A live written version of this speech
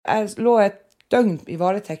jeg lå et døgn i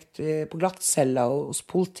varetekt på glattcella hos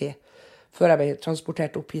politi, før jeg ble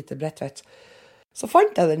transportert opp hit til Bredtvet. Så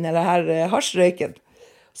fant jeg den her hasjrøyken.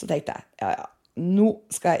 Så tenkte jeg, ja, nå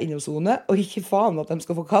skal jeg inn og zone, og ikke faen at de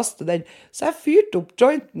skal få kaste den. Så jeg fyrte opp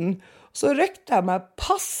jointen, så røkte jeg meg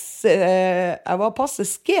jeg var passe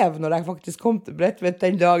skev når jeg faktisk kom til Bredtvet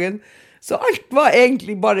den dagen. Så alt var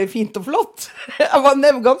egentlig bare fint og flott. Jeg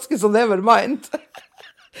var ganske så never mind.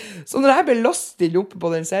 Så når jeg ble lost inn oppe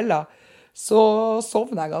på den cella, så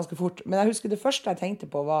sovnet jeg ganske fort. Men jeg husker det første jeg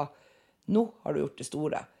tenkte på var, nå har du gjort det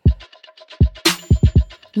store.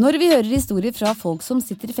 Når vi hører historier fra folk som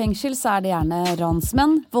sitter i fengsel, så er det gjerne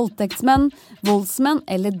ransmenn, voldtektsmenn, voldsmenn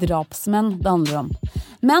eller drapsmenn det handler om.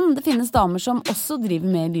 Men det finnes damer som også driver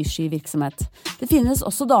med lyssky virksomhet. Det finnes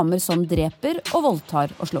også damer som dreper og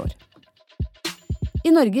voldtar og slår.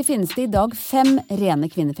 I Norge finnes det i dag 5 rene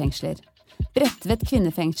kvinnefengsler. Bredtvet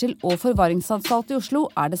kvinnefengsel og forvaringsanstalt i Oslo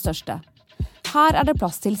er det største. Her er det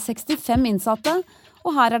plass til 65 innsatte,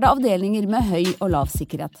 og her er det avdelinger med høy og lav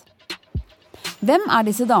sikkerhet. Hvem er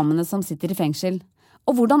disse damene som sitter i fengsel?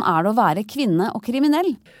 Og hvordan er det å være kvinne og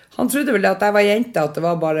kriminell? Han trodde vel at jeg var jente, at det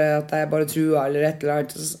var bare at jeg bare trua eller et eller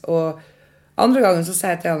annet. Og andre gangen så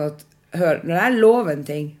sier jeg til han at, hør, når jeg lover en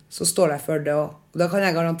ting, så står jeg for det også. Og da kan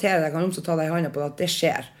jeg garantere deg, jeg kan også ta deg i hånda på at det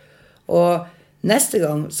skjer. Og neste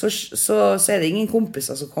gang så er det ingen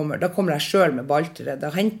kompiser som kommer. Da kommer jeg selv med balltre. Da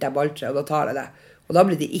henter jeg balltre, og da tar jeg det. Og da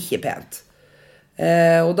blir det ikke pent.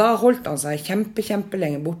 Og da holdt han seg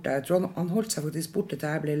kjempelenge borte. Jeg tror han holdt seg faktisk borte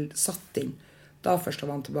til jeg ble satt inn. Da først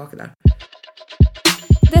var han tilbake der.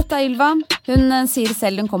 Dette er Ylva. Hun sier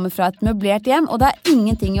selv hun kommer fra et møblert hjem, og det er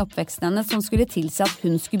ingenting i oppveksten hennes som skulle tilsi at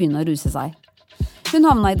hun skulle begynne å ruse seg. Hun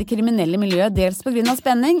havna i det kriminelle miljøet dels på grunn av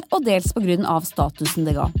spenning, og dels på grunn av statusen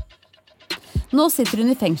det ga. Nå sitter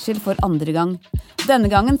hun i fengsel for andre gang. Denne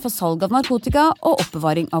gangen for salg av narkotika og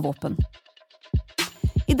oppbevaring av våpen.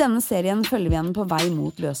 I denne serien følger vi henne på vei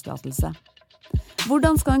mot løslatelse.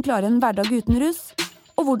 Hvordan skal hun klare en hverdag uten rus?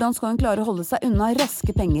 Og hvordan skal hun klare å holde seg unna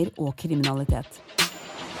raske penger og kriminalitet?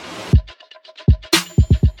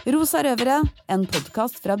 Rosa røvere, en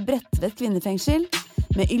podcast fra Bredtvet kvinnefengsel,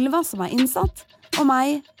 med Ylva som er innsatt, og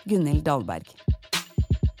meg, Gunhild Dahlberg.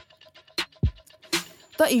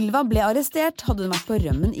 Da Ylva ble arrestert, hadde hun vært på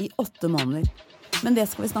rømmen i 8 måneder. Men det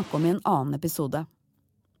skal vi snakke om i en annen episode.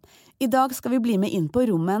 I dag skal vi bli med inn på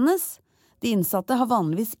rommet hennes. De innsatte har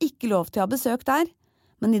vanligvis ikke lov til å ha besøk der,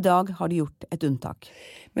 men i dag har de gjort et unntak.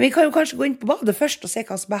 Men vi kan jo kanskje gå inn på badet først og se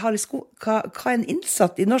hva en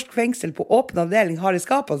innsatt i norsk fengsel på åpen avdeling har i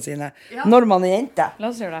skapene sine, når man er jente. La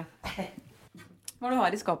oss gjøre det. Hva er det du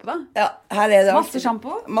har i skapet da? Ja, her er det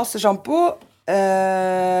Masse shampoo,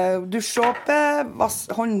 dusjsåpe,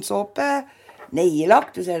 håndsåpe,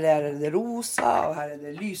 neglelakk, du ser der er det rosa, og her er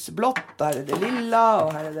det lyseblått, og her er det lilla,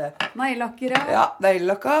 og her er det... Neglelakker, ja.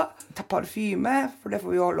 Neglelakker, parfyme, for det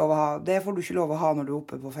får vi jo lov å ha. Det får du ikke lov å ha når du er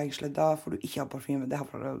oppe på fengselet, da får du ikke ha parfyme, det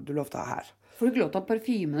får du lov til å ha her. Får du ikke lov til å ha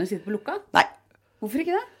parfyme når du sitter på lukka? Nei. Hvorfor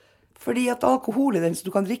ikke det? Fordi at alkohol i den, så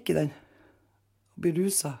du kan drikke den. Og bli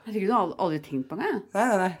rusa. Herregud, du har aldri tenkt på det?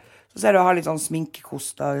 Nei. Så ser du, jeg har litt sånn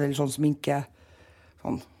sminkekost, eller sånn sminke,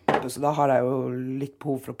 sånn. Så da har jeg jo litt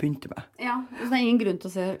behov for å pynte meg. Ja, så det er ingen grunn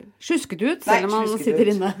til å se skjusket ut, selv om man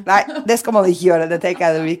sitter inne. Nei, det skal man ikke gjøre. Det tenker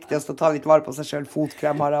jeg er det viktigste, å ta litt vare på seg selv.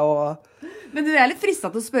 Fotkrem har jeg og... Men du er litt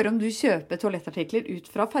fristet til å spørre om du kjøper toalettartikler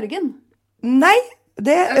ut fra fargen? Nei,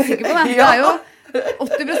 det... Jeg er sikker på det. Ja. Det er jo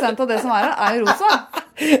 80% av det som er her, er jo rosa.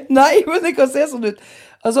 Nei, men det kan se sånn ut.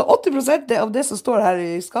 Altså, 80% av det som står her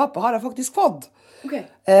i skapet har jeg faktisk fått. Okay.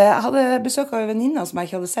 Jeg hadde besøk av en venninne som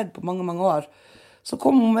jeg ikke hadde sett på mange år. Så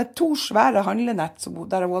kom hun med 2 svære handlenett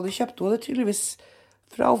der hun hadde kjøpt. Hun hadde tydeligvis,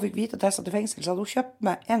 fra hun fikk vite at jeg satt i fengsel, så hadde hun kjøpt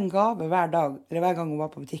meg en gave hver dag, eller hver gang hun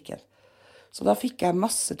var på butikken. Så da fikk jeg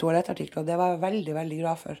masse toalettartikler, og det var jeg veldig, veldig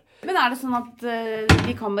glad for. Men er det sånn at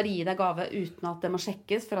de kan bare gi deg gave uten at det må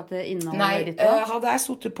sjekkes for at det inneholder ditt råd? Nei, hadde jeg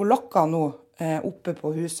suttet på lokka nå, oppe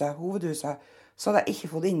på hovedhuset, så hadde jeg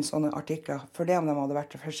ikke fått inn sånne artikler, for det om de hadde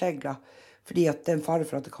vært forseglet, fordi at det er en fare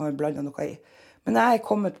for at det kan være blandet noe i. Men jeg er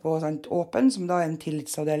kommet på åpen, som da er en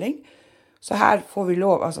tillitsavdeling. Så her får vi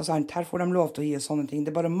lov, her får de lov til å gi oss sånne ting. Det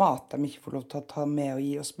er bare mat de ikke får lov til å ta med og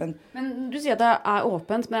gi oss. Men du sier at det er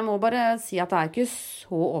åpent, men jeg må bare si at det er ikke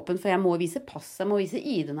så åpent, for jeg må vise pass, jeg må vise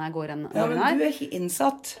ID når jeg går inn her. Ja, men du er ikke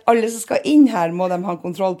innsatt. Alle som skal inn her må de ha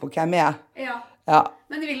kontroll på hvem jeg er. Ja.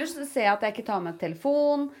 Men de vil jo se at jeg ikke tar med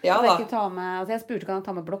telefon, ja, at jeg ikke tar med, altså jeg spurte kan jeg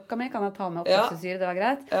ta med blokka mi, kan jeg ta med opptaksutstyr, det var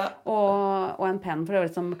greit, og en penn for det var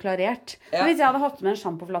liksom klarert. Men hvis jeg hadde hatt med en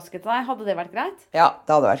sjampoflaske til deg, hadde det vært greit? Ja,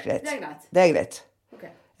 det hadde vært greit. Det er greit? Det er greit.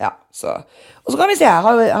 Okay. Ja, så. Og så kan vi se,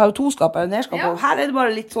 jeg har jo 2 skap og nedskap, og her er det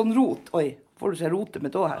bare litt sånn rot. Oi, får du se rotet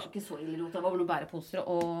mitt også her. Ikke så ille rot, det var noen bæreposer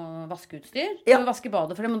og vaskeutstyr. Ja. Du vaske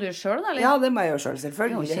badet, for det må du gjøre selv, da, eller? Ja, det må jeg gjøre selv,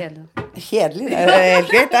 selvfølgelig. Det er jo Kjedelig, det er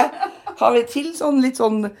helt greit, det. Har vi til sånn litt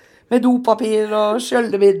sånn med dopapir og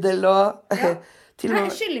skjøldemiddel og... Ja. Til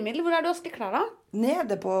Nei, skyllemiddel, hvor er det du vasker klær da?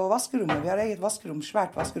 Nede på vaskerommet, vi har eget vaskerom,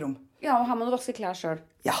 svært vaskerom. Ja, og her må du vaske klær selv.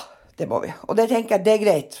 Ja, det må vi. Og det tenker jeg, det er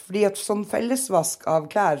greit, fordi at sånn fellesvask av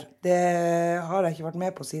klær, det har jeg ikke vært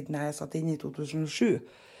med på siden jeg satt inn i 2007.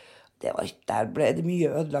 Der ble det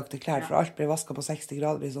mye ødelagte klær, for alt ble vasket på 60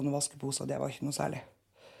 grader i sånne vaskeposer, det var ikke noe særlig.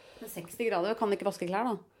 Men 60 grader, kan du ikke vaske klær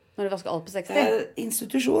da? Når du vasker alt på 60?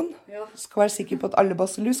 Institusjon skal være sikker på at alle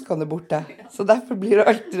baseluskene er borte, så derfor blir det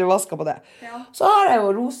alltid vasket på det. Ja. Så har jeg jo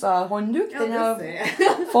rosa håndduk, den har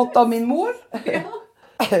jeg fått av min mor. Ja.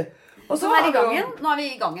 Og så er vi i gangen. Nå er vi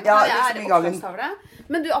i gangen. Ja, her er oppslagstavle.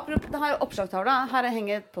 Men du, det her er oppslagstavle. Her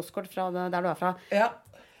henger et postkort fra der du er fra. Ja.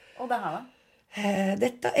 Og det her da?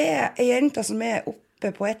 Dette er en jente som er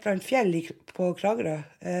oppe på et eller annet fjell på Kragerø,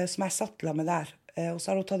 som jeg satt la med der. Og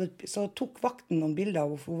så tok vakten noen bilder av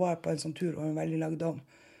hvor hun var på en sånn tur og hun veldig lagde om.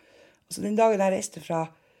 Og så den dagen jeg reiste fra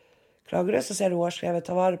Kragerø, så ser du hun har skrevet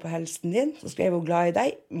 «Ta vare på helsen din». Så skrev hun «Glad i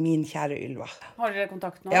deg, min kjære Ylva». Har dere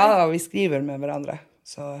kontakt nå? Ja, vi skriver med hverandre.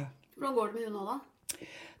 Så. Hvordan går det med hun nå da?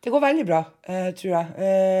 Det går veldig bra, tror jeg.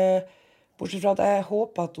 Bortsett fra at jeg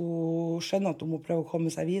håper at hun skjønner at hun må prøve å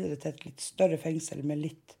komme seg videre til et litt større fengsel med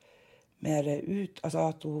litt mer ut.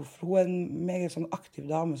 Altså at hun er en meget sånn aktiv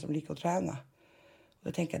dame som liker å trene. Og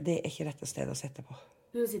da tenker jeg det er ikke rette sted å sette på.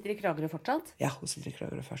 Hun sitter i Kragerø fortsatt? Ja, hun sitter i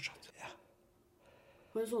Kragerø fortsatt, ja.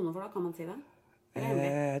 Hva er hun soner for da? Kan man si det?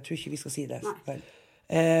 Jeg tror ikke vi skal si det. Nei.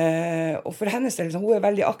 Og for hennes del, hun er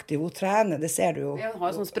veldig aktiv, hun trener, det ser du jo. Ja, hun har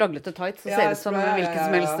jo sånn spraglete tights, så ser det ut som hvilken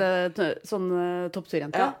som helst sånn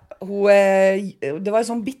toppturjente. Ja, det var en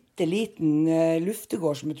sånn bitteliten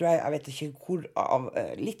luftegård som jeg vet ikke hvor av,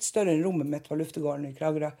 litt større enn rommet mitt var luftegården i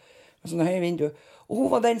Kragerø, med sånne høye vinduer. Og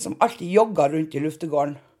hun var den som alltid jogget rundt i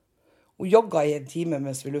luftegården. Hun jogget i en time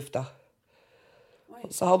mens vi lufta.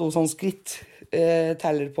 Så hadde hun sånn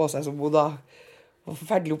skritt-teller på seg, som hun da var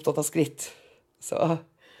forferdelig opptatt av skritt. Så.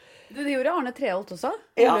 Det gjorde Arne Treholt også?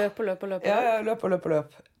 Ja. Løp. Ja, løp.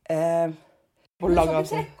 Men skal du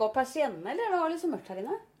trekke opp persiennene, eller var det litt så mørkt her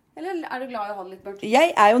inne? Eller er du glad i å ha det litt mørkt?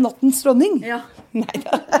 Jeg er jo nattens dronning. Ja.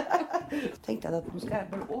 Neida. Tenkte jeg at nå skal jeg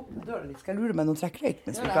bare åpne døra litt. Skal jeg lure meg noen trekkrøyk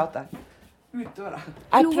mens vi prater? Ut døra.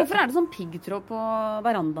 Hvorfor er det sånn piggtråd på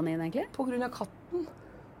verandaen din egentlig? På grunn av katten.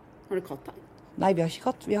 Har du katt her? Nei, vi har ikke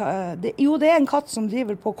katt. Det er en katt som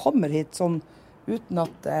driver på og kommer hit sånn uten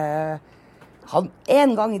at...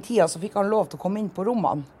 en gang i tida så fikk han lov til å komme inn på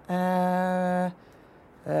rommene.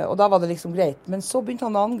 Og da var det liksom greit. Men så begynte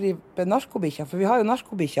han å angripe narkobikkja, for vi har jo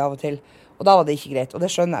narkobikkja av og til. Og da var det ikke greit, og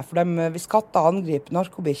det skjønner jeg. For hvis katter angriper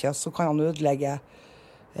narkobikkja, så kan han ødelegge...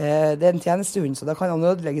 det er en tjenestehund, så da kan han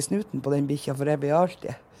ødelegge snuten på den bikkja for evig og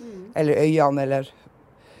alltid. Eller øynene, eller...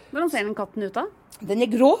 Hvordan ser den katten ut da? Den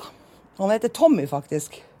er grå. Han heter Tommy,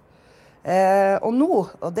 faktisk. Og nå,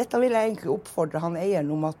 og dette vil jeg egentlig oppfordre han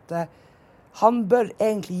eieren om at... han bør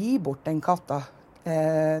egentlig gi bort den katta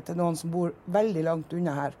til noen som bor veldig langt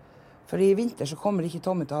unna her. For i vinter så kommer ikke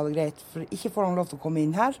Tommy til å ha det greit, for ikke får han lov til å komme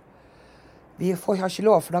inn her. Vi har ikke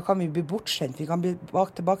lov, for da kan vi bli bortsendt. Vi kan bli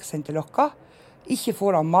tilbakesendt til Lokka. Ikke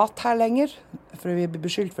får han mat her lenger, for vi blir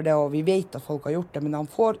beskyldt for det, og vi vet at folk har gjort det, men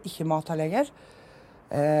han får ikke mat her lenger.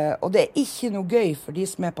 Og det er ikke noe gøy for de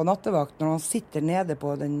som er på nattevakt, når han sitter nede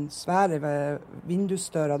på den svære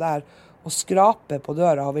vindusdøra der, og skraper på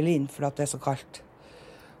døra og vil inn for at det er så kaldt.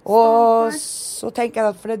 Og så tenker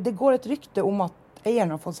jeg at, for det går et rykte om at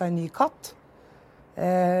eieren har fått seg en ny katt.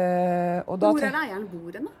 Og da hvor er det eieren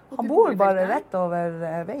bor da? Han bor bare rett over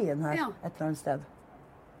veien her, et eller annet sted.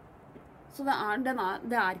 Så det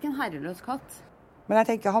er ikke en herreløs katt? Men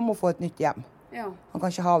jeg tenker han må få et nytt hjem. Ja. Han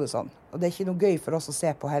kan ikke ha det sånn. Og det er ikke noe gøy for oss å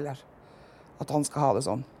se på heller, at han skal ha det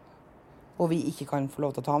sånn. Og vi ikke kan få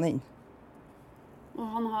lov til å ta han inn.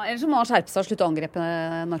 Ellers så må han skjerpe seg og slutte å angrepe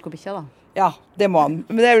narkobikkja da. Ja, det må han.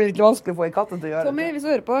 Men det er jo litt vanskelig å få en katten til å gjøre. Tommy, hvis du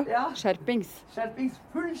hører på, skjerpings.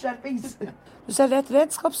 Full skjerpings. Du ser det er et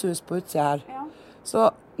redskapshus på utsida her. Ja. Så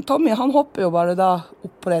Tommy, han hopper jo bare da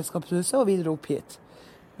opp på redskapshuset og videre opp hit.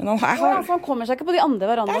 Men han kommer seg ikke på de andre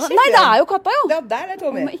verandaene. Nei, det er jo katta jo! Ja, der er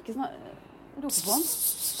Tommy. Han må ikke rope på han.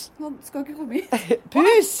 Han skal ikke komme hit.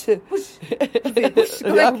 Pus!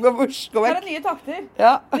 Ja, gå vekk. Her er nye takter.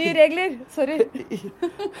 Ja. Nye regler. Sorry.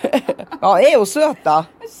 Han er jo søt da.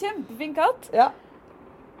 En kjempefin katt. Ja.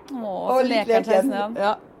 Så leker han seg i snøen.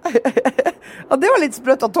 Ja. Ja, det var litt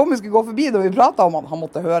sprøtt at Tommy skulle gå forbi når vi pratet om han. Han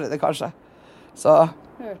måtte høre det kanskje. Så.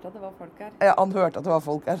 Hørte at det var folk her. Ja, han hørte at det var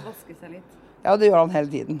folk her. Vaske seg litt. Ja, det gjør han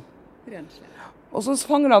hele tiden. Renslig. Og så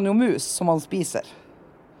fanger han jo mus som han spiser.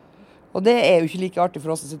 Og det er jo ikke like artig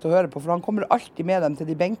for oss å sitte og høre på, for han kommer alltid med dem til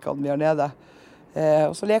de benkene vi har nede.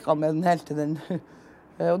 Og så leker han med den helt til den.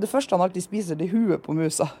 Og det første han alltid spiser, det er huet på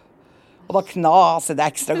musa. Og da knaser det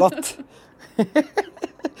ekstra godt.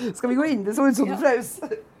 Skal vi gå inn? Det så ut som en fraus.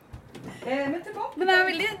 Men det er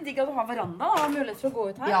veldig digg at du har veranda og har mulighet for å gå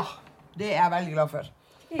ut her. Ja, det er jeg veldig glad for.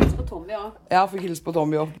 Hils på Tommy også. Ja, for hils på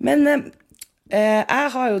Tommy også. Men jeg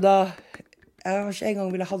har jo da, jeg har ikke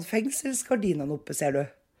engang villet ha fengselsgardinene oppe, ser du.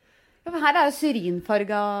 Ja, men her er jo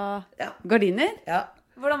syrinfarga gardiner. Ja.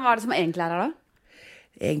 Hvordan var det som egentlig er her da?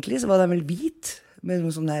 Egentlig så var de vel hvit, med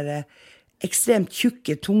noen sånne der, ekstremt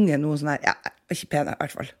tjukke, tunge, noen sånne her, ja, ikke pene i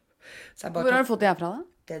hvert fall. Hvor har du fått det herfra da?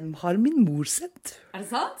 Den har min mor sendt. Er det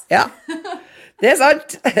sant? Ja, det er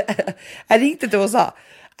sant. Jeg ringte til henne og sa,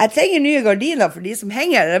 jeg trenger nye gardiner for de som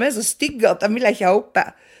henger, de er så stygge at de vil jeg ikke ha oppe.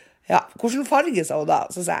 Ja, hvordan farge sa hun da?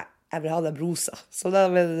 Så sa jeg vil ha dem rosa. Så det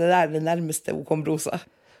var det der det nærmeste hun kom rosa.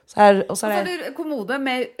 Og så har du kommode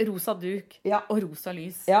med rosa duk og rosa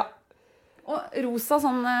lys. Ja. Og rosa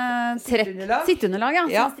sånn sitteunderlag, ja.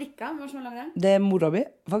 Som er strikka. Hva som lager det? Det er mora mi,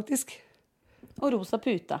 faktisk. Og rosa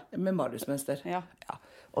pute. Med Marius-mønster. Ja.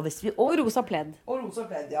 Og rosa pledd. Og rosa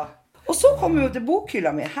pledd, ja. Og så kommer vi jo til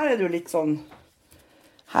bokhylla mi. Her er det jo litt sånn,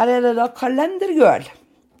 her er det da kalendergirl.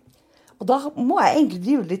 Og da må jeg egentlig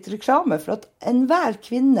drive litt reklame, for at enhver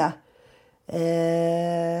kvinne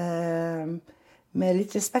med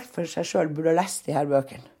litt respekt for seg selv burde ha lest de her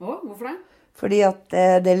bøkene. Hvorfor det? Fordi at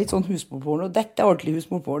det er litt sånn husmorporn, og dette er ordentlig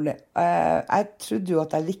husmorporn. Jeg trodde jo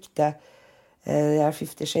at jeg likte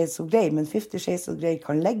 50 Shades of Grey, men 50 Shades of Grey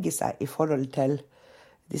kan legge seg i forhold til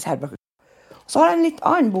disse her bøkene. Så har jeg en litt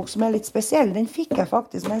annen bok som er litt spesiell. Den fikk jeg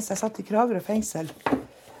faktisk mens jeg satt i Kragerø fengsel.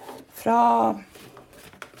 Det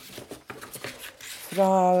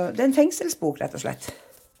er en fengselsbok, rett og slett.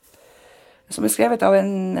 Som er skrevet av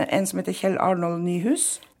en som heter Kjell Arnold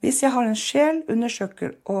Nyhus. Hvis jeg har en sjel,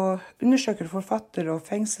 undersøker forfatter og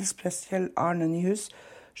fengselsprest Kjell Arne Nyhus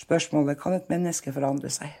spørsmålet, kan et menneske forandre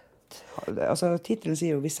seg? Altså, titelen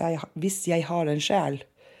sier jo, hvis jeg har en sjel.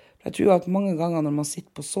 Jeg tror at mange ganger når man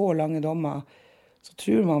sitter på så lange dommer, så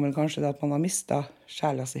tror man vel kanskje at man har mistet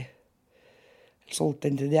sjela si. Solgt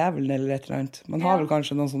den til djevelen eller et eller annet. Man har vel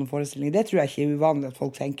kanskje noen sånne forestillinger. Det tror jeg ikke er uvanlig at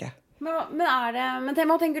folk tenker. Men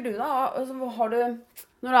hva tenker du da? Altså, når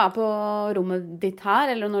du er på rommet ditt her,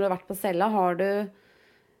 eller når du har vært på cella,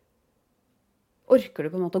 orker du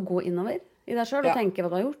på en måte å gå innover i deg selv og tenke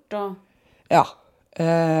hva du har gjort? Ja.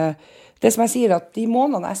 Det som jeg sier, at de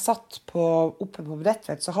månedene jeg satt oppe på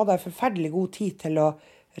Bredtvet, så hadde jeg forferdelig god tid til å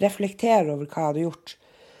reflektere over hva jeg hadde gjort.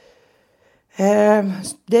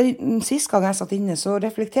 Sist gang jeg satt inne, så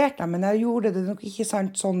reflekterte jeg, men jeg gjorde det nok ikke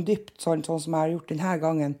sånn dypt, sånn som jeg har gjort denne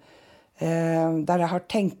gangen. Der jeg har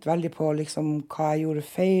tenkt veldig på liksom, hva jeg gjorde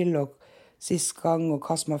feil og sist gang, og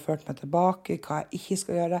hva som har ført meg tilbake, hva jeg ikke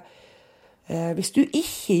skal gjøre. Hvis du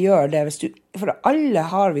ikke gjør det, for alle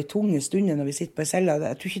har vi tunge stunder når vi sitter på en celle,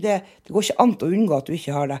 jeg tror ikke det går ikke an å unngå at du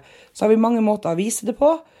ikke har det. Så har vi mange måter å vise det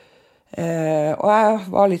på, og jeg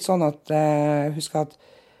var litt sånn at jeg husker at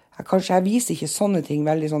jeg viser ikke sånne ting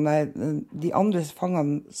veldig sånn, de andre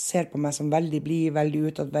fangene ser på meg som veldig blid, veldig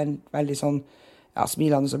utadvendt, veldig sånn, ja,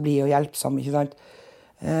 smilende og blid og hjelpsom, ikke sant?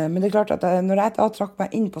 Men det er klart at når jeg da trakk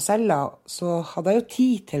meg inn på cella, så hadde jeg jo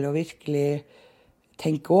tid til å virkelig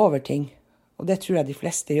tenke over ting. Og det tror jeg de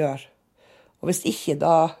fleste gjør. Og hvis ikke,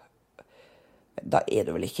 da er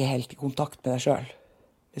du vel ikke helt i kontakt med deg selv.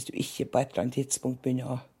 Hvis du ikke på et eller annet tidspunkt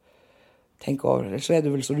begynner å tenke over det. Så er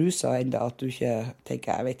du vel så rusa enda at du ikke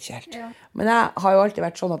tenker, jeg vet ikke helt. Ja. Men jeg har jo alltid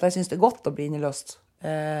vært sånn at jeg synes det er godt å bli inneløst.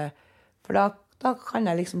 For da kan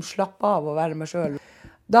jeg liksom slappe av og være meg selv.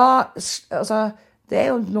 Det er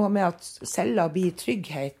jo noe med at cella blir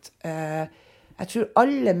trygghet. Jeg tror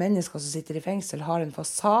alle mennesker som sitter i fengsel har en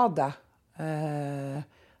fasade. Det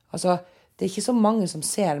er ikke så mange som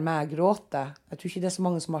ser meg gråte. Jeg tror ikke det er så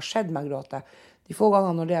mange som har sett meg gråte. De få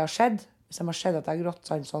ganger når det har skjedd, hvis de har sett at jeg grått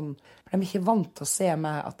sånn, for de er ikke vant til å se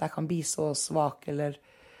meg at jeg kan bli så svak,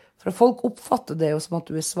 for folk oppfatter det jo som at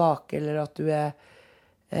du er svak, eller at du er,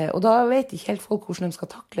 og da vet ikke helt folk hvordan de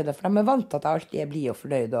skal takle det, for de er vant til at jeg alltid er blid og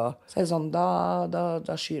fornøyd, og så er det sånn,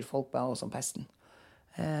 da skyr folk meg også som pesten.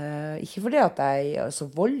 Ikke fordi at jeg er så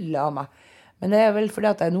voldelig av meg, men det er vel fordi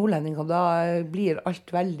at jeg er nordlending, og da blir alt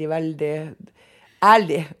veldig, veldig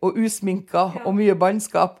ærlig og usminket og mye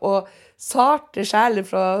bannskap. Og sarte sjeler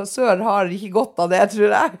fra sør har ikke godt av det,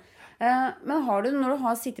 tror jeg. Men har du, når du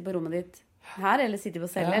har sittet på rommet ditt her, eller sittet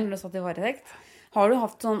på celle, eller du har satt i varetekt, har du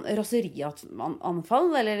hatt sånn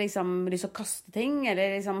raserianfall, eller liksom lyst til å kaste ting,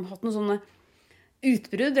 eller liksom hatt noen sånne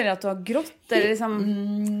utbrudd, eller at du har grått, eller liksom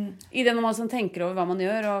i det når man sånn tenker over hva man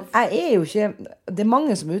gjør. Og... Jeg jo ikke, det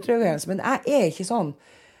mange som uttrykker det, men jeg ikke sånn.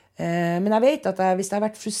 Men jeg vet at hvis jeg har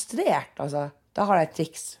vært frustrert, altså, da har jeg et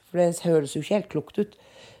triks, for det høres jo ikke helt klokt ut.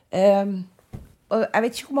 Og jeg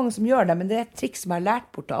vet ikke hvor mange som gjør det, men det et triks som jeg har lært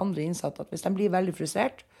bort til andre innsatte, at hvis de blir veldig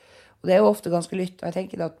frustrert, og det jo ofte ganske lytt, og jeg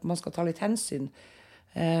tenker at man skal ta litt hensyn,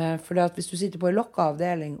 for det at hvis du sitter på en lokket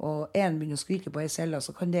avdeling, og en begynner å skrike på en celle,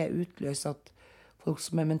 så kan det utløse at folk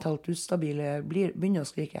som mentalt ustabile begynner å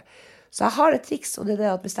skrike. Så jeg har et triks, og det det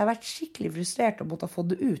at hvis jeg har vært skikkelig frustrert og måtte ha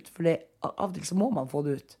fått det ut, for av og til så må man få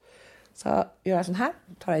det ut, så gjør jeg sånn her,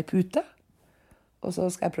 tar jeg en pute, og så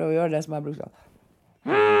skal jeg prøve å gjøre det som jeg bruker sånn.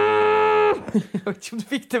 Jeg vet ikke om du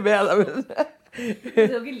fikk det med deg, men... Du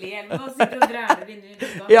skal ikke le, men man sitter og dræler inn i det.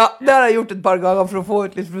 Ja, det har jeg gjort et par ganger for å få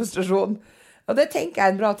ut litt frustrasjon. Og det tenker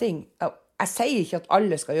jeg en bra ting. Jeg sier ikke at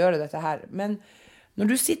alle skal gjøre dette her, men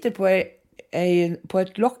når du sitter på i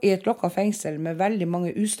et lokket fengsel med veldig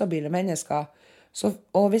mange ustabile mennesker,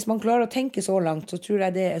 og hvis man klarer å tenke så langt, så tror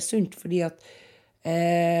jeg det sunt, fordi at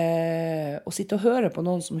å sitte og høre på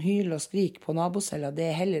noen som hyler og skriker på naboceller,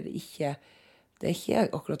 det heller ikke, det ikke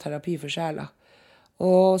akkurat terapi for sjela.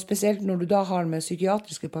 Og spesielt når du da har med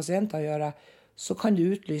psykiatriske pasienter å gjøre, så kan du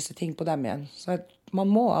utlyse ting på dem igjen. Så man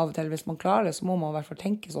må av og til, hvis man klarer det, så må man i hvert fall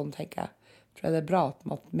tenke sånn, tenker jeg. Jeg tror det er bra at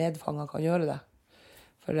medfanger kan gjøre det.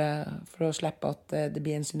 For å slippe at det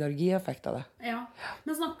blir en synergieffekt av det. Ja,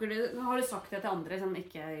 men har du sagt det til andre som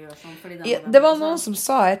ikke gjør sånn? Fordi det var noen som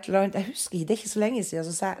sa et eller annet, jeg husker, det er ikke så lenge siden,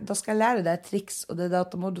 så sa jeg, da skal jeg lære deg et triks, og det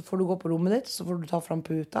at da får du gå på rommet ditt, så får du ta frem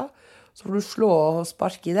puta, så får du slå og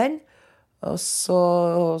sparke i den, og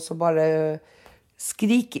så bare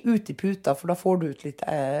skrike ut i puta, for da får du ut litt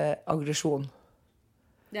aggresjon.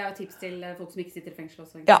 Det jo tips til folk som ikke sitter i fengsel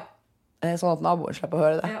også. Ja, sånn at naboen slipper å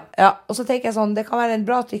høre det. Ja, og så tenker jeg sånn, det kan være en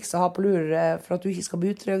bra triks å ha på lur, for at du ikke skal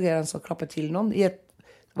bli utreagerende og klappe til noen i et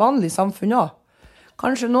vanlig samfunn også.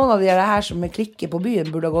 Kanskje noen av de her som klikker på byen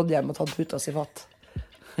burde ha gått hjem og tatt puta si fatt.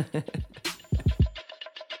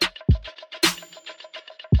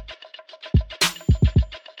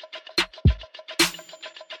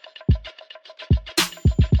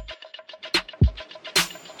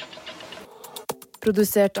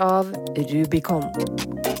 Produsert av Rubicon.